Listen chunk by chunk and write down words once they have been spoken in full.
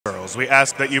individuals, we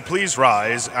ask that you please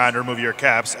rise and remove your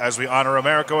caps as we honor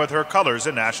America with her colors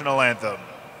and national anthem.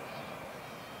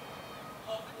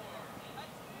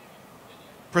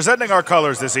 Presenting our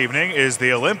colors this evening is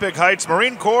the Olympic Heights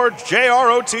Marine Corps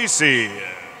JROTC.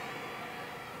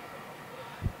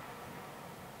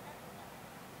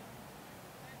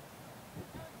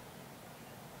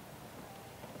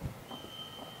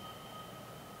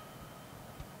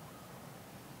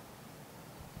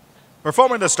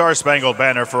 Performing the Star-Spangled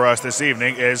Banner for us this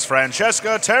evening is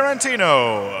Francesca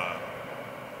Tarantino.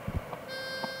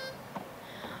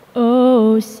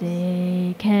 Oh,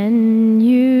 say, can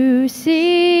you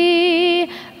see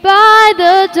by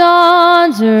the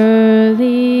dawn's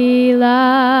early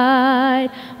light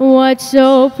what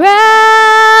so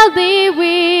proudly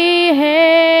we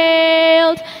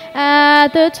hailed at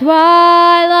the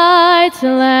twilight's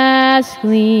last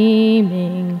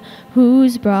gleaming,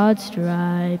 whose broad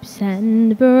stripes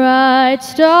and bright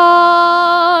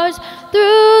stars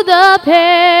through the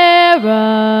perilous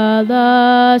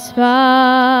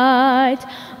fight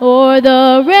o'er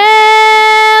the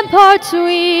ramparts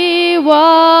we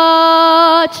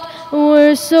watched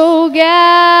were so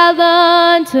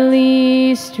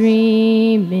gallantly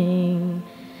streaming,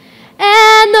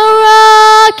 and the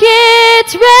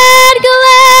rocket's red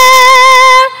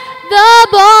glare, the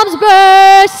bombs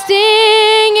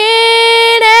bursting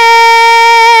in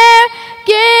air,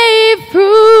 gave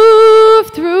proof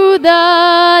through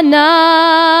the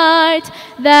night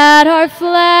that our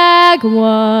flag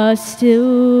was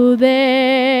still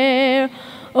there.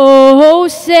 Oh,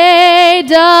 say,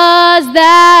 does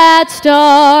that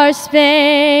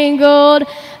star-spangled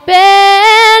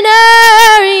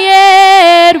banner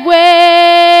yet wave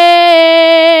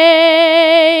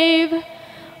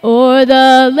o'er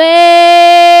the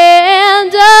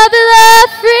land of the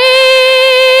free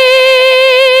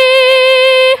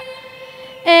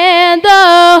and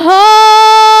the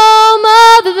home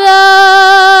of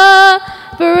the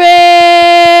brave?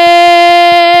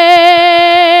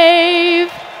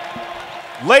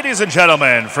 Ladies and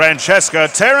gentlemen, Francesca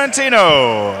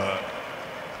Tarantino.